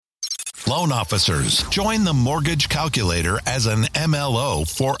Loan officers, join the Mortgage Calculator as an MLO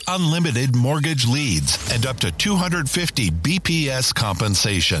for unlimited mortgage leads and up to 250 BPS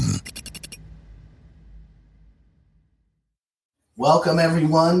compensation. Welcome,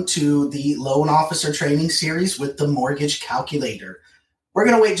 everyone, to the Loan Officer Training Series with the Mortgage Calculator. We're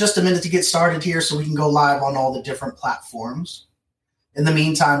going to wait just a minute to get started here so we can go live on all the different platforms. In the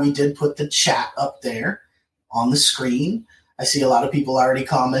meantime, we did put the chat up there on the screen. I see a lot of people already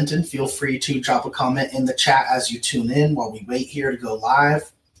commenting. Feel free to drop a comment in the chat as you tune in while we wait here to go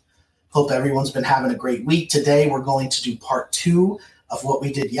live. Hope everyone's been having a great week. Today, we're going to do part 2 of what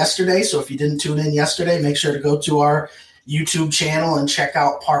we did yesterday. So if you didn't tune in yesterday, make sure to go to our YouTube channel and check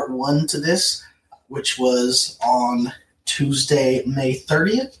out part 1 to this, which was on Tuesday, May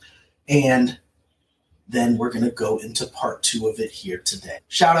 30th. And then we're going to go into part 2 of it here today.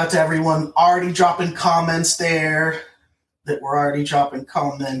 Shout out to everyone already dropping comments there, that were already dropping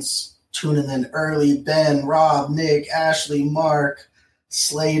comments, tuning in early. Ben, Rob, Nick, Ashley, Mark,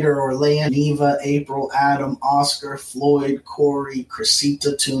 Slater, Orlando, Neva, April, Adam, Oscar, Floyd, Corey,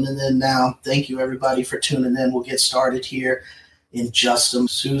 Chrisita tuning in now. Thank you, everybody, for tuning in. We'll get started here in just a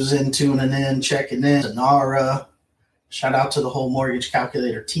Susan tuning in, checking in. Zanara. Shout out to the whole Mortgage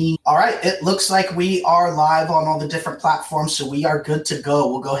Calculator team. All right, it looks like we are live on all the different platforms, so we are good to go.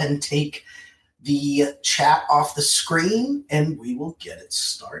 We'll go ahead and take the chat off the screen, and we will get it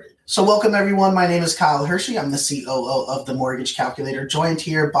started. So welcome, everyone. My name is Kyle Hershey. I'm the COO of the Mortgage Calculator, joined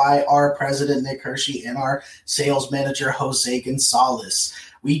here by our president, Nick Hershey, and our sales manager, Jose Gonzalez.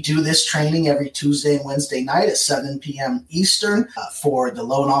 We do this training every Tuesday and Wednesday night at 7 p.m. Eastern for the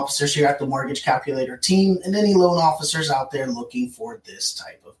loan officers here at the Mortgage Calculator team and any loan officers out there looking for this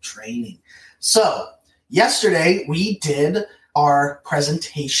type of training. So yesterday, we did our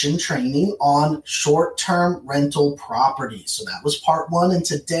presentation training on short-term rental properties. So that was part 1. And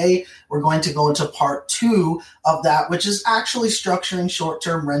today we're going to go into part 2 of that, which is actually structuring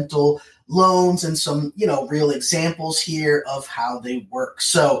short-term rental loans and some, real examples here of how they work.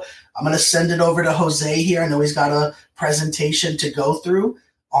 So I'm going to send it over to Jose here. I know he's got a presentation to go through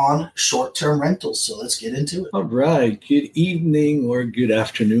on short-term rentals. So let's get into it. All right. Good evening or good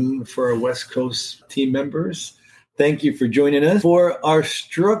afternoon for our West Coast team members. Thank you for joining us for our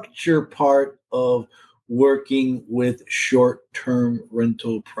structure part of working with short-term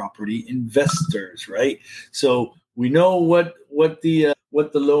rental property investors, right? So we know what the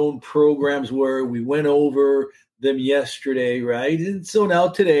loan programs were. We went over them yesterday, right? And so now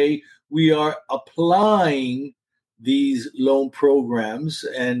today we are applying these loan programs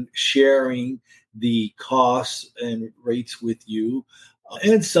and sharing the costs and rates with you.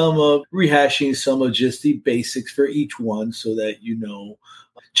 And some of rehashing some of just the basics for each one so that you know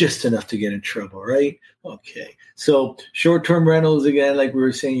just enough to get in trouble, right? Okay. So short-term rentals, again, like we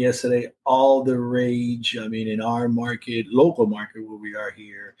were saying yesterday, all the rage. I mean, in our market, local market where we are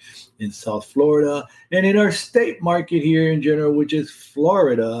here in South Florida, and in our state market here in general, which is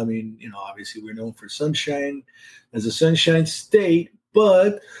Florida. I mean, obviously we're known for sunshine as a sunshine state,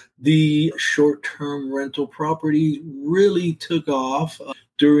 but the short-term rental properties really took off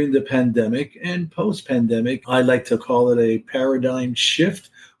during the pandemic and post-pandemic. I like to call it a paradigm shift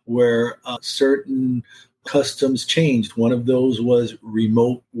where certain customs changed. One of those was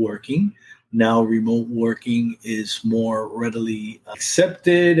remote working. Now remote working is more readily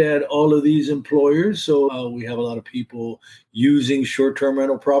accepted at all of these employers. So we have a lot of people using short-term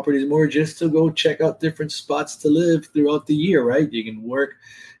rental properties more just to go check out different spots to live throughout the year, right? You can work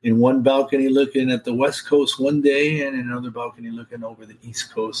in one balcony looking at the West Coast one day and in another balcony looking over the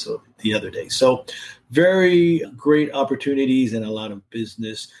East Coast the other day. So very great opportunities and a lot of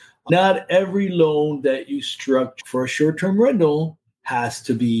business. Not every loan that you structure for a short-term rental has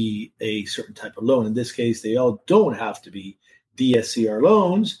to be a certain type of loan. In this case, they all don't have to be DSCR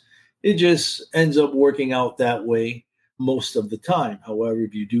loans. It just ends up working out that way most of the time. However,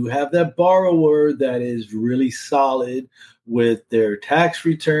 if you do have that borrower that is really solid with their tax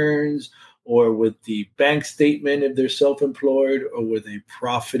returns or with the bank statement if they're self-employed or with a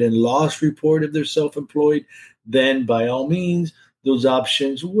profit and loss report if they're self-employed, then by all means, those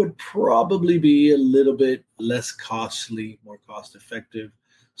options would probably be a little bit less costly, more cost effective.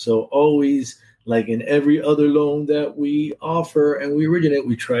 So always, like in every other loan that we offer and we originate,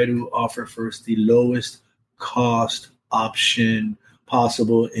 we try to offer first the lowest cost option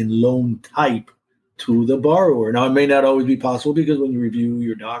possible in loan type to the borrower. Now, it may not always be possible because when you review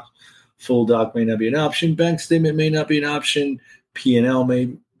your doc, full doc may not be an option, bank statement may not be an option, P&L may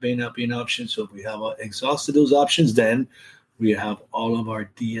not be an option. So if we have exhausted those options, then we have all of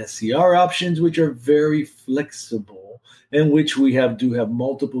our DSCR options, which are very flexible in which we do have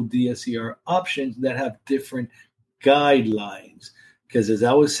multiple DSCR options that have different guidelines. Because as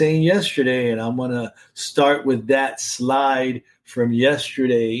I was saying yesterday, and I'm going to start with that slide from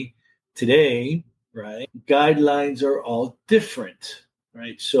yesterday, today, right? Guidelines are all different,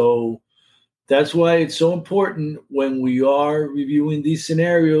 right? So that's why it's so important when we are reviewing these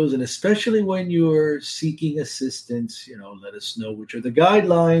scenarios, and especially when you're seeking assistance, let us know which are the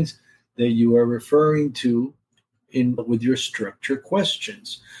guidelines that you are referring to with your structure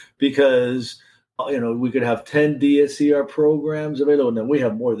questions. Because we could have 10 DSCR programs available. Now, we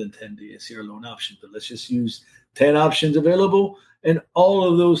have more than 10 DSCR loan options, but let's just use 10 options available. And all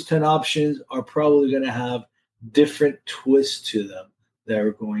of those 10 options are probably going to have different twists to them that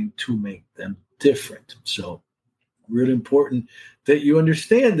are going to make them different. So really important that you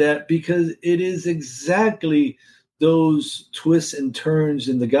understand that, because it is exactly those twists and turns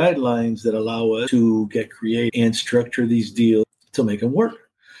in the guidelines that allow us to get creative and structure these deals to make them work.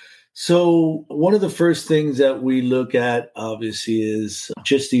 So one of the first things that we look at, obviously, is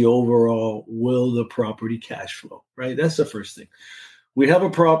just the overall, will the property cash flow, right? That's the first thing. We have a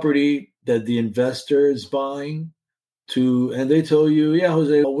property that the investor is buying and they tell you, yeah,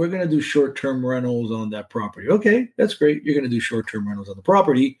 Jose, we're going to do short-term rentals on that property. Okay, that's great. You're going to do short-term rentals on the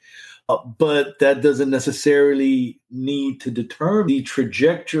property, but that doesn't necessarily need to determine the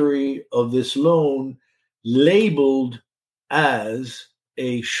trajectory of this loan labeled as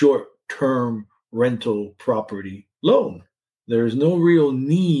a short-term rental property loan. There's no real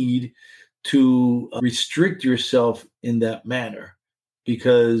need to restrict yourself in that manner,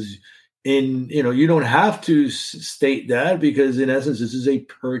 because you don't have to state that, because in essence, this is a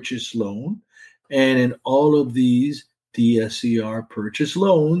purchase loan. And in all of these DSCR purchase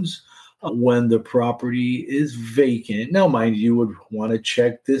loans, when the property is vacant, now mind you would want to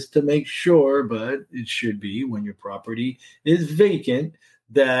check this to make sure, but it should be when your property is vacant,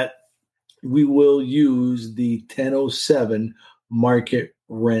 that we will use the 1007 market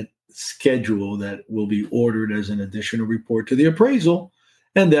rent schedule that will be ordered as an additional report to the appraisal.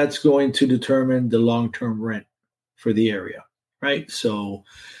 And that's going to determine the long-term rent for the area, right? So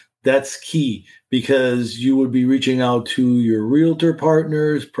that's key, because you would be reaching out to your realtor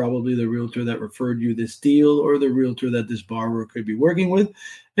partners, probably the realtor that referred you this deal or the realtor that this borrower could be working with.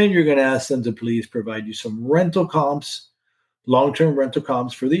 And you're going to ask them to please provide you some rental comps, long-term rental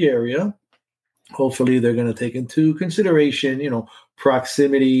comps for the area. Hopefully they're going to take into consideration,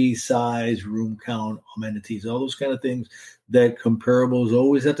 proximity, size, room count, amenities, all those kind of things that comparables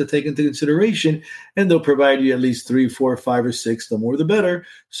always have to take into consideration. And they'll provide you at least 3, 4, 5, or 6, the more the better,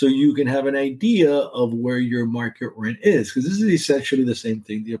 so you can have an idea of where your market rent is. Because this is essentially the same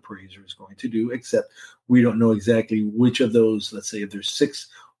thing the appraiser is going to do, except we don't know exactly which of those, let's say if there's 6,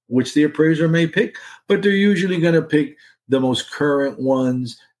 which the appraiser may pick, but they're usually going to pick the most current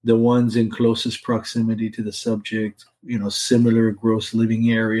ones, the ones in closest proximity to the subject, similar gross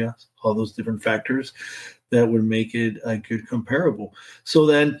living area, all those different factors that would make it a good comparable. So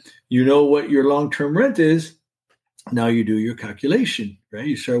then what your long-term rent is. Now you do your calculation, right?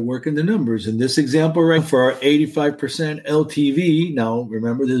 You start working the numbers. In this example, right, for our 85% LTV, now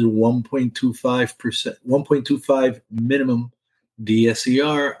remember there's 1.25% minimum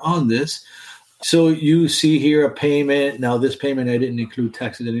DSCR on this. So you see here a payment. Now this payment, I didn't include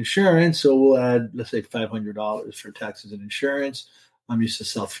taxes and insurance. So we'll add, let's say $500 for taxes and insurance. I'm used to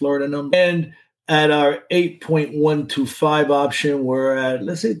South Florida number. And at our 8.125 option, we're at,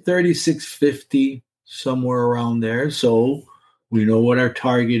 let's say $3,650, somewhere around there. So we know what our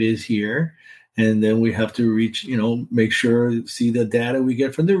target is here. And then we have to reach, make sure, see the data we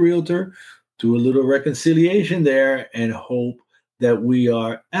get from the realtor, do a little reconciliation there, and hope that we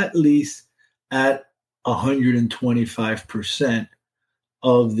are at least at 125%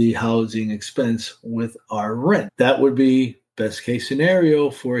 of the housing expense with our rent. That would be best case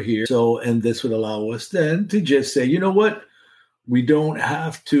scenario for here. So, and this would allow us then to just say, you know what? We don't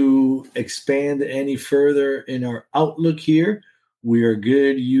have to expand any further in our outlook here. We are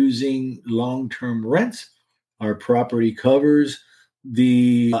good using long-term rents. Our property covers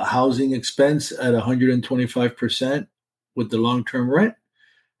the housing expense at 125% with the long-term rent.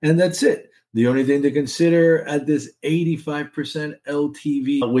 And that's it. The only thing to consider at this 85%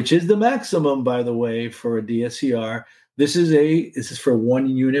 LTV, which is the maximum, by the way, for a DSCR, this is for 1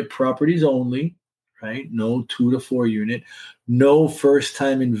 unit properties only, right? No 2 to 4 unit, no first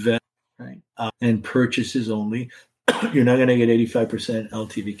time invest, right? And purchases only. You're not going to get 85%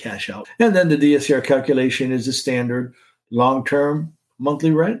 LTV cash out. And then the DSCR calculation is the standard long-term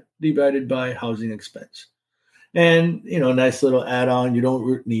monthly rent divided by housing expense. And, nice little add-on, you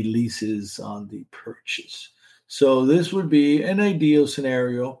don't need leases on the purchase. So this would be an ideal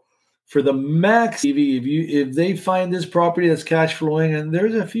scenario for the max LTV. If they find this property that's cash flowing, and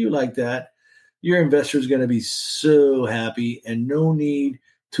there's a few like that, your investor is going to be so happy, and no need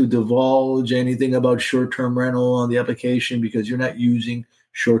to divulge anything about short-term rental on the application because you're not using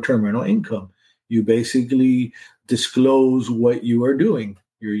short-term rental income. You basically disclose what you are doing.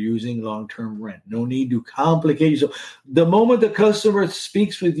 You're using long-term rent. No need to complicate. So the moment the customer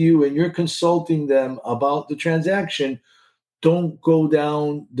speaks with you and you're consulting them about the transaction, don't go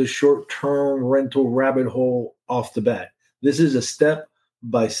down the short-term rental rabbit hole off the bat. This is a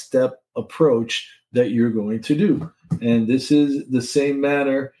step-by-step approach that you're going to do. And this is the same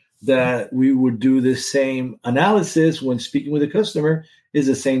manner that we would do the same analysis when speaking with a customer is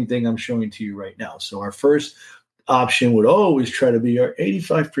the same thing I'm showing to you right now. So our first option would always try to be our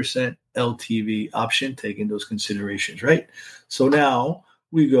 85% LTV option, taking those considerations, right? So now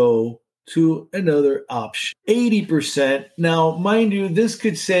we go to another option, 80%. Now, mind you, this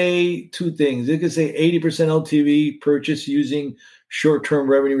could say two things. It could say 80% LTV purchase using short-term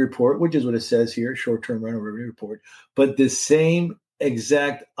revenue report, which is what it says here, short-term rental revenue report. But the same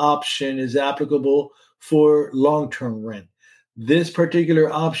exact option is applicable for long-term rent. This particular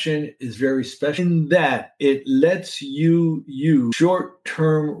option is very special in that it lets you use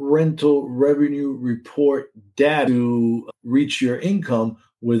short-term rental revenue report data to reach your income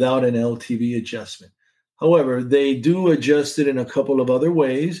without an LTV adjustment. However, they do adjust it in a couple of other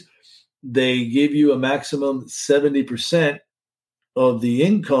ways. They give you a maximum 70% of the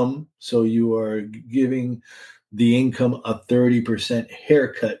income, so you are giving the income a 30%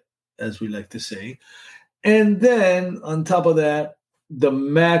 haircut, as we like to say. And then on top of that, the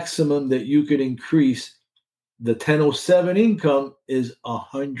maximum that you could increase the 1007 income is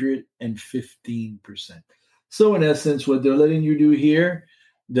 115%. So in essence, what they're letting you do here,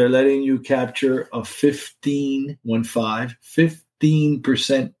 they're letting you capture a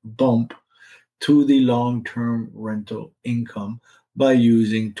 15% bump to the long-term rental income by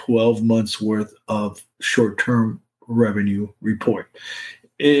using 12 months worth of short-term revenue report.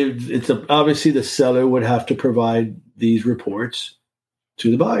 If it's obviously the seller would have to provide these reports to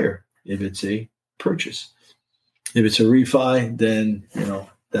the buyer if it's a purchase. If it's a refi, then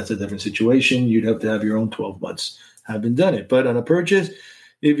that's a different situation. You'd have to have your own 12 months having done it. But on a purchase,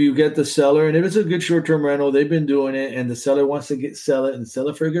 if you get the seller, and if it's a good short-term rental, they've been doing it, and the seller wants to sell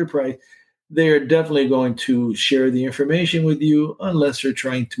it for a good price, they are definitely going to share the information with you unless they're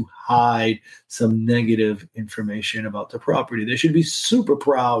trying to hide some negative information about the property. They should be super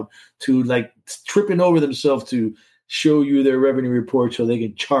proud to tripping over themselves to show you their revenue report so they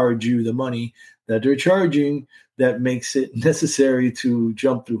can charge you the money that they're charging. That makes it necessary to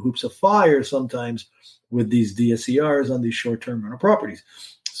jump through hoops of fire sometimes with these DSCRs on these short-term rental properties.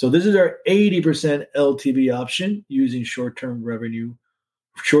 So this is our 80% LTV option using short-term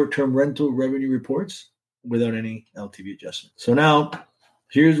rental revenue reports without any LTV adjustment. So now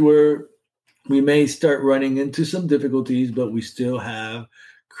here's where we may start running into some difficulties, but we still have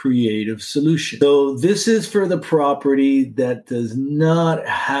creative solutions. So this is for the property that does not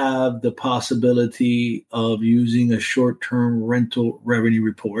have the possibility of using a short-term rental revenue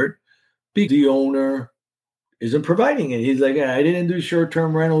report because the owner isn't providing it. He's like, I didn't do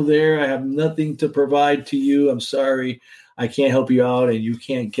short-term rental there. I have nothing to provide to you. I'm sorry. I can't help you out, and you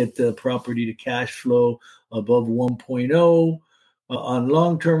can't get the property to cash flow above 1.0 on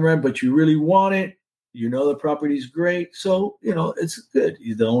long-term rent, but you really want it. The property's great. So, it's good.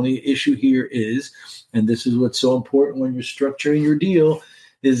 The only issue here is, and this is what's so important when you're structuring your deal,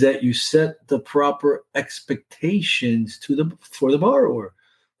 is that you set the proper expectations for the borrower.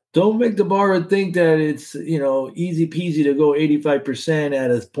 Don't make the borrower think that it's, easy peasy to go 85%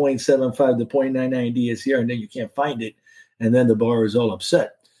 at a 0.75 to 0.99 DSCR, and then you can't find it. And then the borrower is all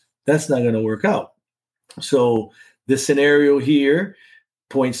upset. That's not going to work out. So this scenario here,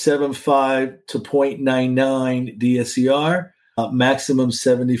 0.75 to 0.99 DSCR, maximum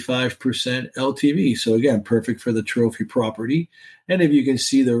 75% LTV. So again, perfect for the trophy property. And if you can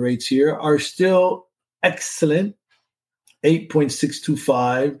see, the rates here are still excellent.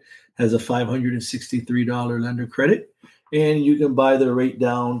 8.625 has a $563 lender credit. And you can buy the rate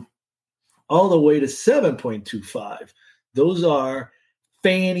down all the way to 7.25. Those are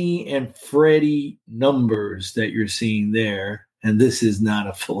Fannie and Freddie numbers that you're seeing there. And this is not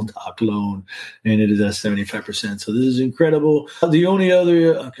a full doc loan, and it is at 75%. So this is incredible. The only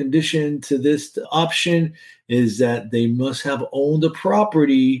other condition to this option is that they must have owned the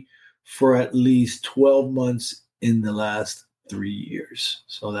property for at least 12 months in the last 3 years.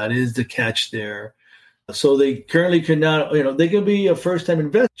 So that is the catch there. So they currently cannot, they can be a first-time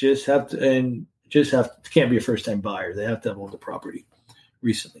investor, can't be a first-time buyer. They have to have owned the property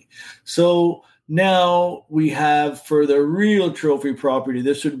recently. So now we have for the real trophy property,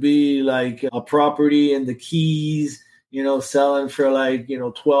 this would be like a property in the Keys, selling for like,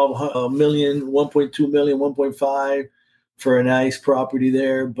 12 million, 1.2 million, 1.5 for a nice property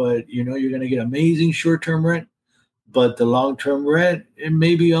there. But, you're going to get amazing short-term rent, but the long-term rent, it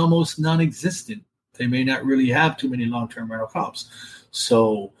may be almost non-existent. They may not really have too many long-term rental comps.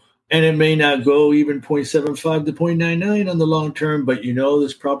 So, and it may not go even 0.75 to 0.99 on the long term, but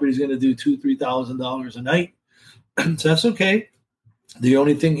this property is going to do $2,000, $3,000 a night. So that's okay. The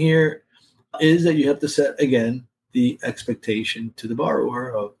only thing here is that you have to set, again, the expectation to the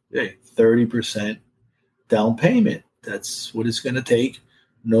borrower of 30% down payment. That's what it's going to take.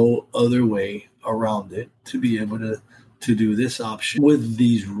 No other way around it to be able to do this option with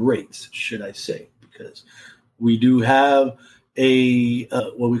these rates, should I say, because we do have a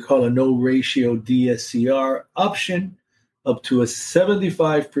what we call a no ratio DSCR option up to a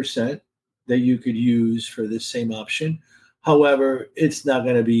 75% that you could use for this same option. However, it's not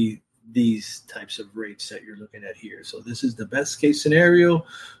going to be these types of rates that you're looking at here. So this is the best case scenario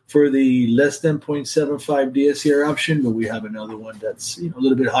for the less than 0.75 DSCR option, but we have another one that's a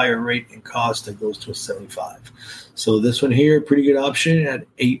little bit higher rate and cost that goes to a 75. So this one here, pretty good option at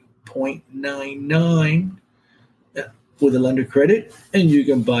 8.99 with a lender credit, and you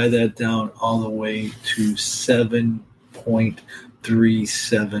can buy that down all the way to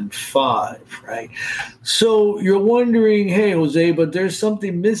 7.375, right? So you're wondering, hey, Jose, but there's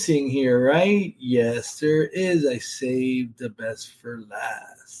something missing here, right? Yes, there is. I saved the best for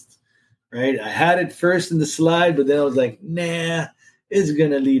last, right? I had it first in the slide, but then I was like, nah, it's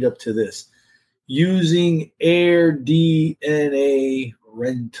going to lead up to this. Using AirDNA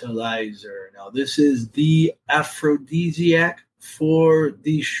Rentalizer. Now, this is the aphrodisiac for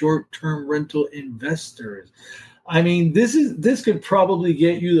the short-term rental investors. I mean, this could probably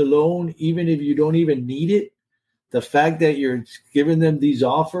get you the loan even if you don't even need it. The fact that you're giving them these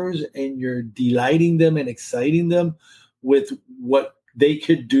offers and you're delighting them and exciting them with what they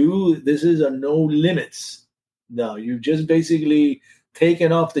could do, this is a no limits. No, you've just basically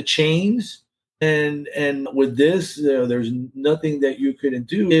taken off the chains. And with this, there's nothing that you couldn't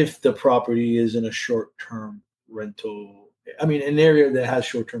do if the property is in a short-term rental. I mean, an area that has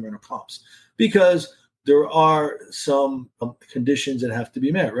short-term rental comps, because there are some conditions that have to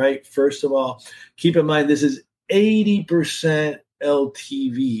be met, right? First of all, keep in mind, this is 80%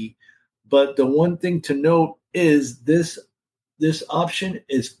 LTV. But the one thing to note is this option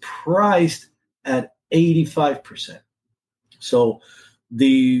is priced at 85%. So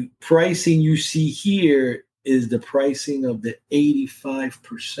the pricing you see here is the pricing of the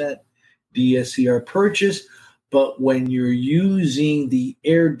 85% DSCR purchase. But when you're using the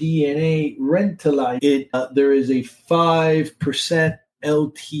AirDNA Rentalizer, there is a 5%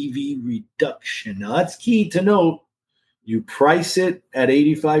 LTV reduction. Now, that's key to note. You price it at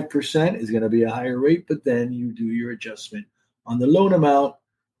 85% is going to be a higher rate, but then you do your adjustment on the loan amount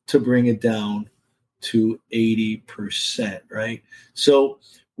to bring it down to 80%, right? So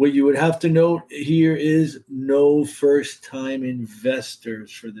what you would have to note here is no first-time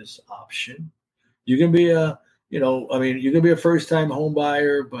investors for this option. You can be you can be a first-time home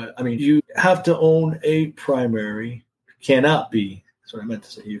buyer, but you have to own a primary. Cannot be, that's what I meant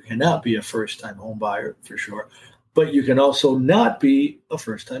to say. You cannot be a first-time home buyer for sure, but you can also not be a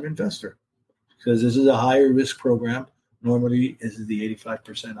first-time investor because this is a higher risk program. Normally, this is the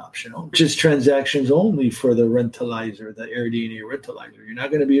 85% option, which is transactions only for the rentalizer, the AirDNA Rentalizer. You're not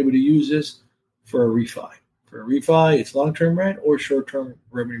going to be able to use this for a refi. For a refi, it's long-term rent or short-term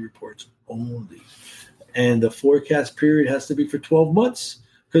revenue reports only. And the forecast period has to be for 12 months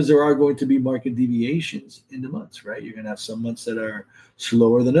because there are going to be market deviations in the months, right? You're going to have some months that are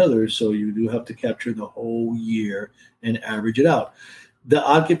slower than others. So you do have to capture the whole year and average it out. The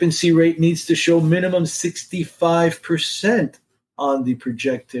occupancy rate needs to show minimum 65% on the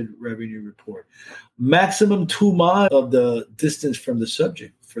projected revenue report. Maximum 2 miles of the distance from the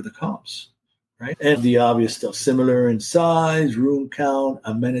subject for the comps, right? And the obvious stuff, similar in size, room count,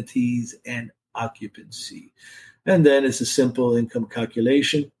 amenities, and occupancy. And then it's a simple income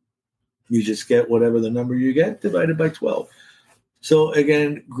calculation. You just get whatever the number you get divided by 12. So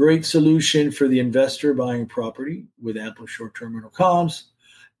again, great solution for the investor buying property with ample short-term rental comps.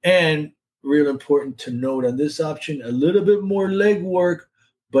 And real important to note on this option, a little bit more legwork,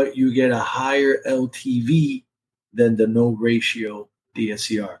 but you get a higher LTV than the no ratio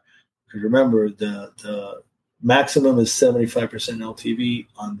DSCR. Because remember, the maximum is 75% LTV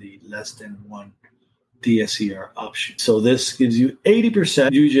on the less than 1 DSCR option. So this gives you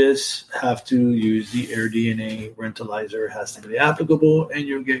 80%. You just have to use the AirDNA rentalizer. It has to be applicable, and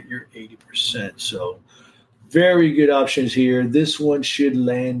you'll get your 80%. So very good options here. This one should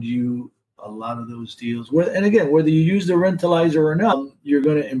land you a lot of those deals. And again, whether you use the rentalizer or not, you're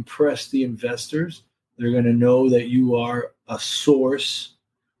going to impress the investors. They're going to know that you are a source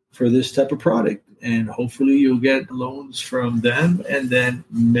for this type of product. And hopefully you'll get loans from them and then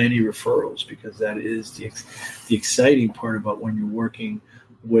many referrals, because that is the exciting part about when you're working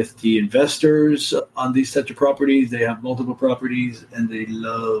with the investors on these types of properties. They have multiple properties and they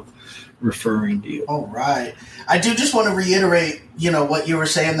love referring deals. All right. I do just want to reiterate, what you were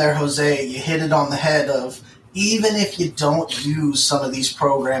saying there, Jose. You hit it on the head of, even if you don't use some of these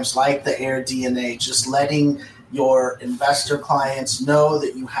programs like the AirDNA, just letting your investor clients know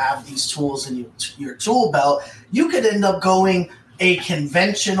that you have these tools in your tool belt, you could end up going a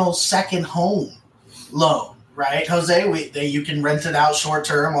conventional second home loan, right, Jose? You can rent it out short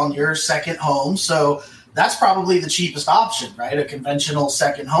term on your second home. So that's probably the cheapest option, right? A conventional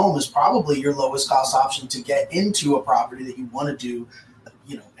second home is probably your lowest cost option to get into a property that you want to do,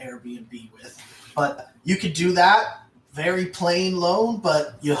 Airbnb with. But you could do that very plain loan,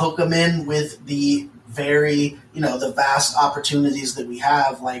 but you hook them in with the very, the vast opportunities that we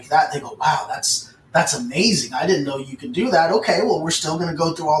have like that. They go, wow, that's amazing. I didn't know you could do that. Okay, well, we're still going to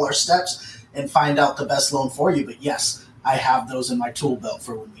go through all our steps and find out the best loan for you. But yes, I have those in my tool belt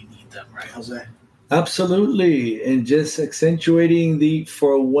for when we need them, right, Jose? Absolutely. And just accentuating the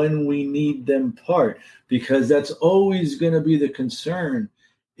for when we need them part, because that's always going to be the concern,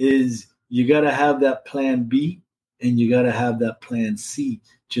 is you got to have that plan B and you got to have that plan C,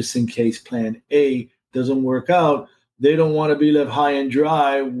 just in case plan A doesn't work out. They don't want to be left high and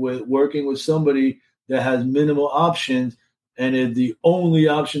dry with working with somebody that has minimal options. And if the only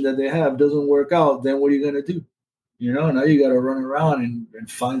option that they have doesn't work out, then what are you going to do? Now you got to run around and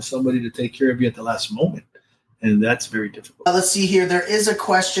find somebody to take care of you at the last moment. And that's very difficult. Let's see here. There is a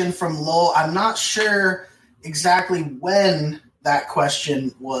question from Lowell. I'm not sure exactly when that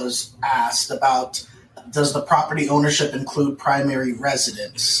question was asked about, does the property ownership include primary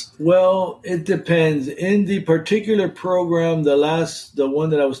residence? Well, it depends. In the particular program, the one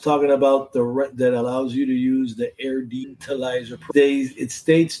that I was talking about, that allows you to use the AirDNA, it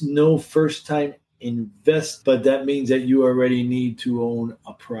states no first-time invest, but that means that you already need to own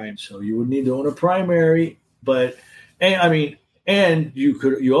a prime. So you would need to own a primary, and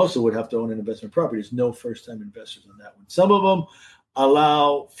you also would have to own an investment property. There's no first-time investors on that one. Some of them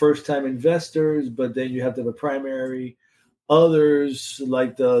allow first-time investors, but then you have to have a primary. Others,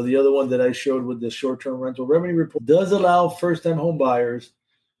 like the other one that I showed with the short-term rental revenue report, does allow first-time home buyers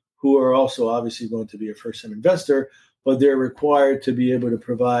who are also obviously going to be a first-time investor, but they're required to be able to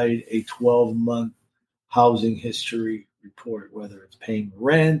provide a 12-month housing history report, whether it's paying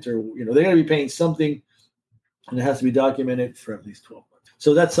rent or, they're going to be paying something, and it has to be documented for at least 12 months.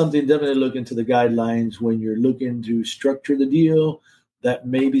 So that's something, definitely look into the guidelines when you're looking to structure the deal. That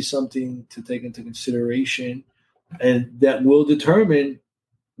may be something to take into consideration, and that will determine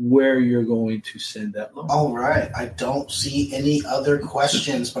where you're going to send that loan. All right. I don't see any other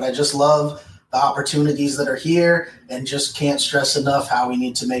questions, but I just love the opportunities that are here, and just can't stress enough how we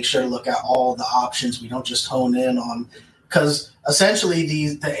need to make sure to look at all the options. We don't just hone in on, because essentially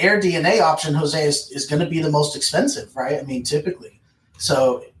the AirDNA option, Jose, is going to be the most expensive, right? I mean, typically.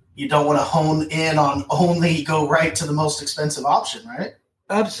 So you don't want to hone in on only go right to the most expensive option, right?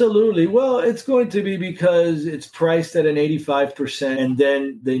 Absolutely. Well, it's going to be because it's priced at an 85%, and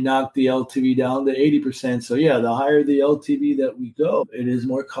then they knock the LTV down to 80%. So yeah, the higher the LTV that we go, it is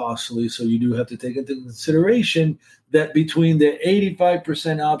more costly. So you do have to take into consideration that between the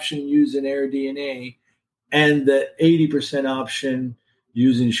 85% option using AirDNA and the 80% option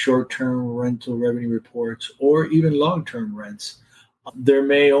using short-term rental revenue reports or even long-term rents, there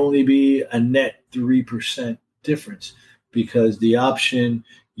may only be a net 3% difference, because the option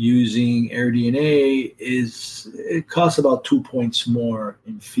using AirDNA it costs about 2 points more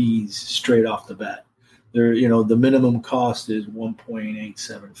in fees straight off the bat. The minimum cost is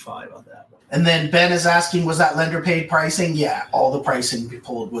 1.875 on that one. And then Ben is asking, was that lender paid pricing? Yeah, all the pricing we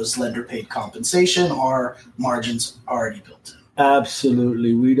pulled was lender paid compensation. Our margins already built in.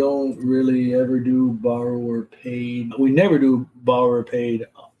 Absolutely. We don't really ever do borrower paid. We never do borrower paid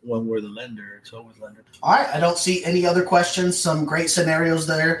when we're the lender. It's always lender. All right. I don't see any other questions. Some great scenarios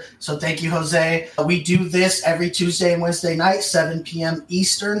there. So thank you, Jose. We do this every Tuesday and Wednesday night, 7 p.m.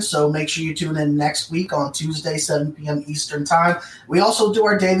 Eastern. So make sure you tune in next week on Tuesday, 7 p.m. Eastern time. We also do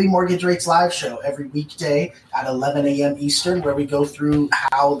our daily mortgage rates live show every weekday at 11 a.m. Eastern, where we go through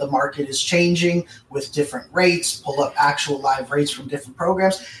how the market is changing with different rates, pull up actual live rates from different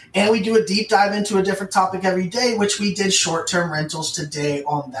programs. And we do a deep dive into a different topic every day, which we did short-term rentals today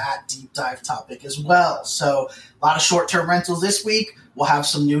on that deep dive topic as well. So a lot of short-term rentals this week. We'll have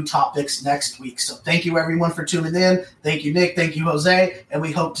some new topics next week. So thank you, everyone, for tuning in. Thank you, Nick. Thank you, Jose. And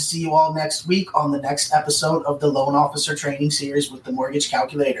we hope to see you all next week on the next episode of the Loan Officer Training Series with the Mortgage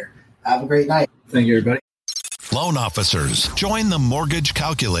Calculator. Have a great night. Thank you, everybody. Loan officers, join the Mortgage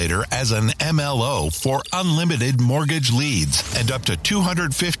Calculator as an MLO for unlimited mortgage leads and up to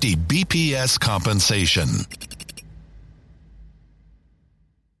 250 BPS compensation.